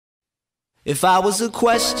If I was a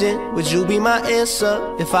question, would you be my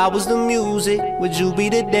answer? If I was the music, would you be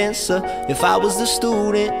the dancer? If I was the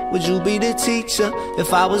student, would you be the teacher?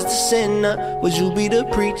 If I was the sinner, would you be the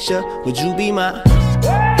preacher? Would you be my...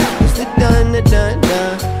 It's the done, the done,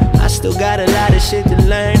 done. I still got a lot of shit to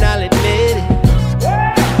learn, I'll admit it.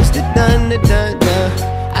 It's the done, the done, done.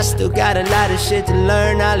 I still got a lot of shit to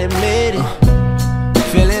learn, I'll admit it.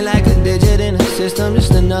 Feeling like a digit in a system, just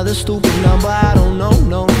another stupid number, I don't know,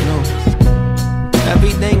 no, no.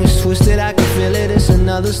 Everything is twisted, I can feel it. It's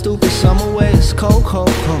another stupid summer where it's cold, cold,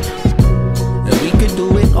 cold. And we could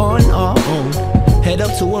do it on our own. Head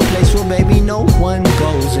up to a place where maybe no one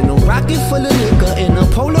goes. In a rocket full of liquor, in a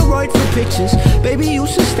Polaroid for pictures. Baby, you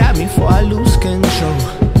should stop me before I lose control.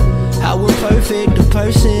 How imperfect a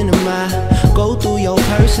person am I? Go through your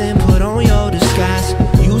person, put on your disguise.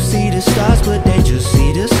 You see the stars, but they just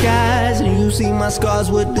see the skies. And you see my scars,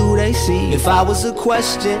 what do they see? If I was a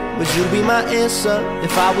question, would you be my answer?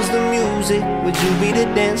 If I was the music, would you be the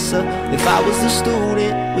dancer? If I was the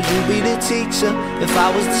student, would you be the teacher? If I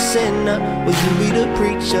was the sinner, would you be the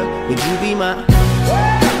preacher? Would you be my...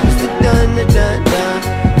 It's the done, the done, done.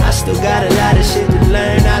 I still got a lot of shit to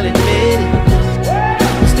learn, I'll admit it.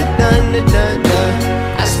 It's the done, the done, done.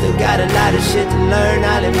 I still got a lot of shit to learn,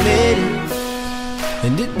 I'll admit it.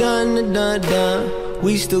 And the done, the done, done.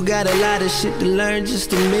 We still got a lot of shit to learn,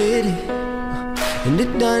 just admit it. And the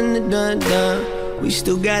done, the done, done. We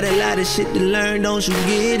still got a lot of shit to learn, don't you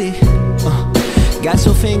get it? Got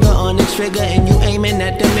your finger on the trigger and you aiming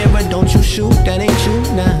at the mirror. Don't you shoot, that ain't you,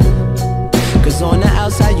 nah. Cause on the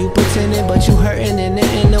outside you pretending, but you hurting in the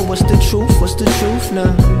inner. What's the truth, what's the truth,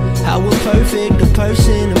 nah? How imperfect a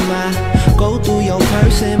person am I? Go through your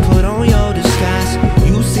person, put on your disguise.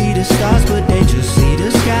 You see the stars, but they just see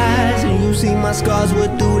the skies. And you see my scars,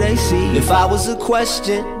 what do they see? If I was a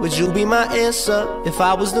question, would you be my answer? If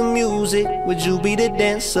I was the music, would you be the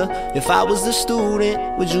dancer? If I was the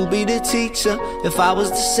student, would you be the teacher? If I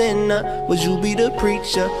was the sinner, would you be the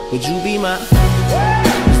preacher? Would you be my...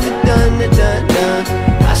 It's the done, the done, done.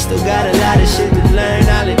 I still got a lot of shit to learn,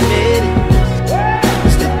 I'll admit it.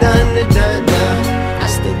 It's the done, the done, done. I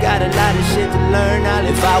still got a lot of shit to learn, I'll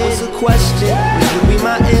admit it. If I was a question, would you be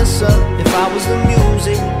my answer? If I was the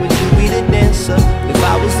music, would you be the dancer? If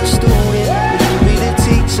I was the student, would you be the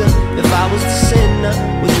teacher? If I was the sinner,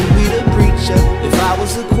 would you be the preacher? If I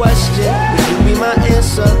was a question, would you be my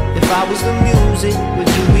answer? If I was the music, would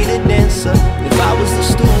you be the dancer? If I was the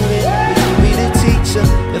student, would you be the teacher?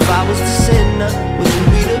 If I was the sinner, would you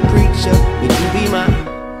be the preacher? Would you be my...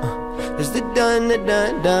 It's the done, the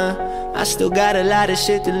done, done. I still got a lot of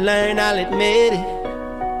shit to learn, I'll admit it.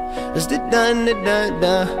 It's the done, the done,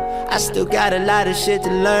 done. I still got a lot of shit to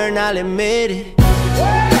learn, I'll admit it.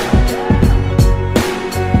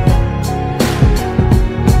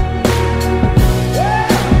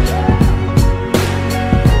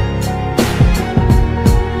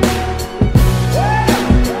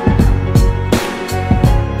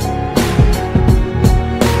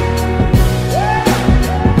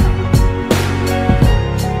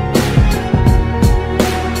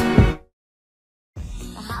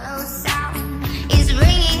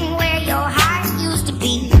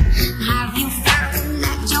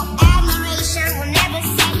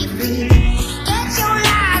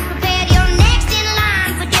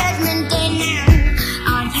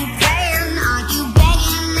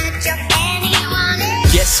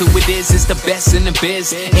 Who it is the best in the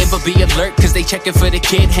biz. Amber, be alert, cause they checking for the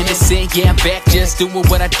kid Hendersin. Yeah, I'm back, just doing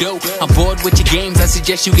what I do. I'm bored with your games, I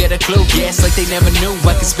suggest you get a clue. Yeah, it's like they never knew,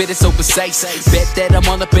 I can spit it so precise. Bet that I'm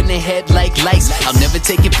all up in their head like lice. I'll never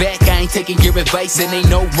take it back, I ain't taking your advice. And they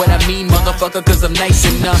know what I mean, motherfucker, cause I'm nice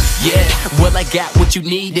enough. Yeah, well I got what you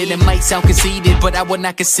needed. It might sound conceited, but I will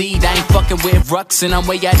not concede. I ain't fucking with rucks and I'm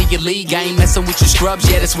way out of your league. I ain't messing with your scrubs,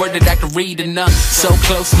 yeah, that's word that I can read enough. So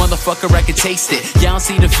close, motherfucker, I can taste it. Y'all don't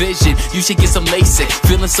see the vision, you should get some LASIK.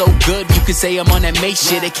 Feeling so good, you could say I'm on that May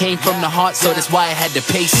shit. It came from the heart, so that's why I had to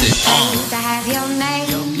pace it. To have your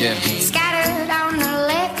name scattered on the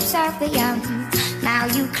lips of the young. Now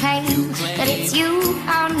you claim that it's you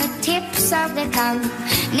on the tips of the tongue.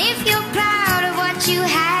 And if you're proud of what you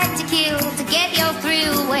had to kill to get your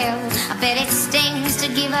thrill, well, I bet it stings to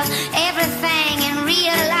give up everything and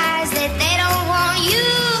realize that they don't want you.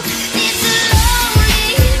 It's a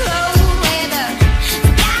lonely road where the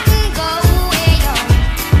forgotten go, where your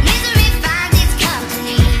misery finds its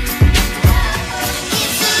company.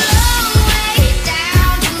 It's a long way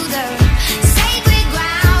down to the sacred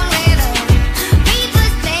ground where the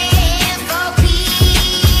reapers beg for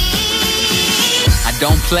peace. I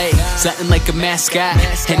don't play. something like a mascot.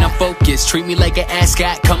 And I'm focused, treat me like an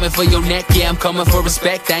ascot. Coming for your neck, yeah, I'm coming for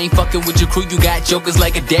respect. I ain't fucking with your crew, you got jokers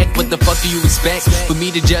like a deck. What the fuck do you expect? For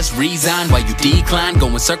me to just resign while you decline,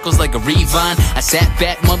 going circles like a Revine. I sat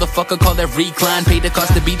back, motherfucker, call that recline. Pay the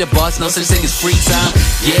cost to be the boss, no such thing as free time.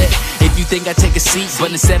 Yeah, if you think I take a seat,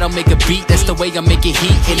 but instead I'll make a beat, that's the way I make it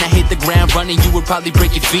heat. And I hit the ground running, you would probably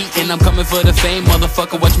break your feet. And I'm coming for the fame,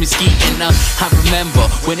 motherfucker, watch me ski. And I remember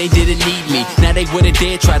when they didn't need me, now they wouldn't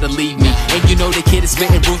dare try to leave me. And you know the kid is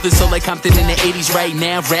spitting ruthless, so like Compton in the 80s right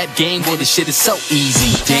now. Rap game, well, this shit is so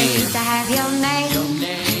easy, damn. To have your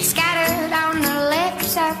name scattered on the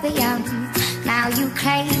lips of the young. Now you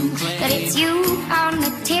claim that it's you on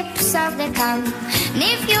the tips of the tongue. And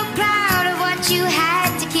if you're proud of what you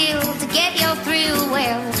had to kill to get your thrill,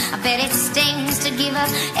 well, I bet it stings to give up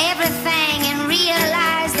everything and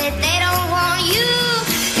realize that they don't want you.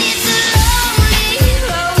 It's a lonely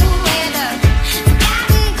road where the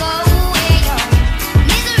forgotten go, where your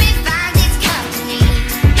misery finds its company.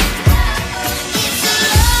 It's a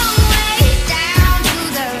long way down to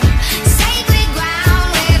the sacred ground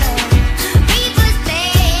where the reapers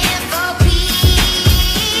stand for peace.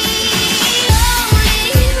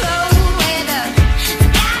 Lonely road where the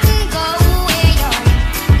forgotten go, where your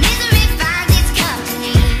misery finds its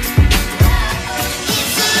company.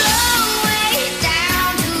 It's a long way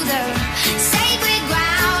down to the sacred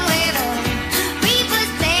ground where the reapers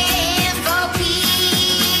stand for peace.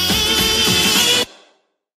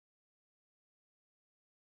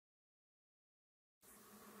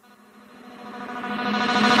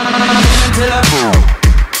 Till up,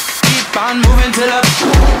 keep on moving till up,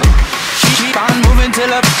 keep on moving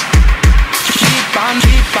till up,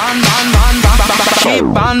 keep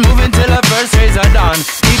on moving till the first rays are done,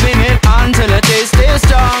 keeping it on till the day stays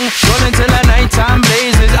strong, rolling till the nighttime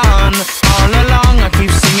blazes on. All along I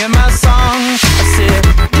keep singing my song. I said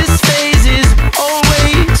this phase is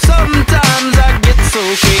always. Sometimes I get so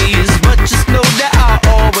crazed, but just know that I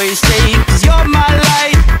always stay, 'cause you're my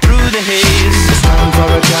light through the haze. It's time for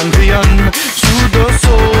a champion, pseudo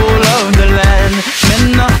soul of the land.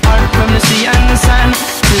 Men of art from the sea and sand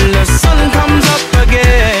till the sun comes up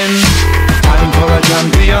again. Time for a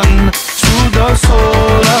champion, pseudo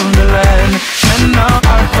soul of the land. Men of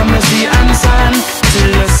art from the sea and sand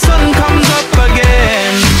till the sun comes up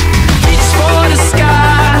again. Reach for the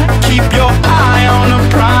sky, keep your eye on the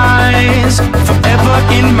prize. Forever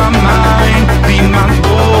in my mind, be my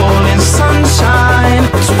golden sunshine.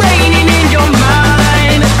 It's raining in your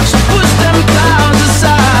mind, so push them clouds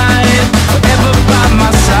aside. Forever by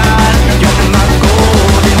my side, you're my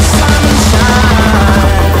golden sunshine.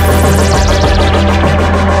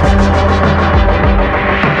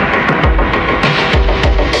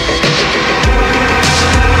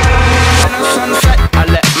 When the sun set, I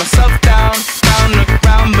let myself down, down the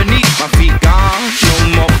ground beneath my feet gone. No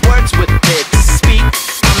more words with it to speak.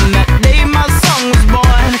 On that day my song was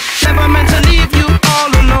born. Never meant to leave you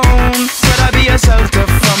all alone. Said I'd be a shelter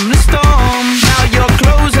from the storm. Now your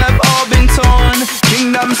clothes have all been torn.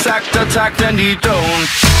 Kingdom sacked, attacked and dethroned.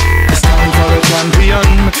 It's time for a champion,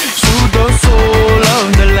 pseudo soul of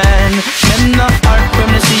the land. Men of art from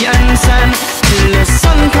the sea and sand till the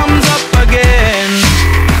sun comes up again.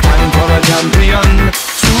 Time for a champion,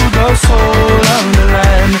 pseudo soul of the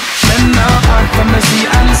land. Men of art from the sea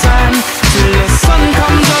and sand till the sun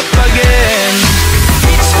comes up again.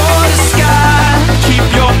 Reach for the sky, keep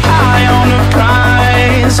your eye on the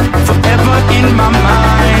prize. Forever in my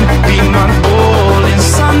mind, be my golden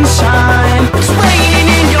sunshine. It's raining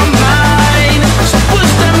in your mind, so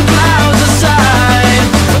push them clouds aside.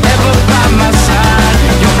 Forever by my side,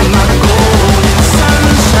 you're my golden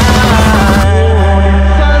sunshine.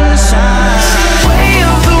 Sunshine. Way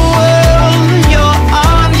of the world, you're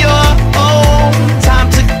on your own. Time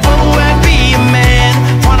to go and be a man.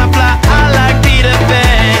 Wanna fly high like Peter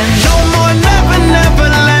Pan. No more never, never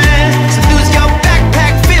land. So lose your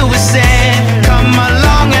backpack filled with sand. Come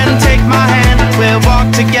along and take my hand. We'll walk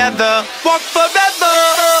together, walk forever.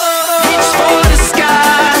 Reach for the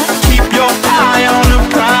sky, keep your eye on the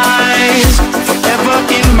prize. Forever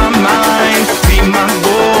in my mind, be my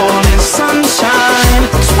golden sunshine.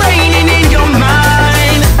 It's raining in your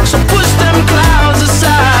mind, so push them clouds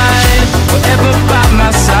aside. Forever by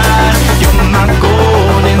my side, you're my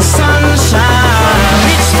golden sunshine.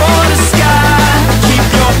 Reach for the sky, keep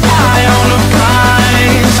your eye on the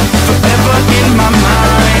prize. Forever in my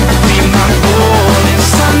mind, be my golden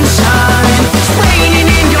sunshine. It's raining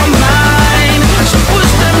in your mind, so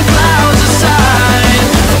push them clouds aside.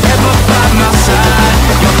 Forever by my side,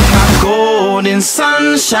 you're my golden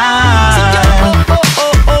sunshine.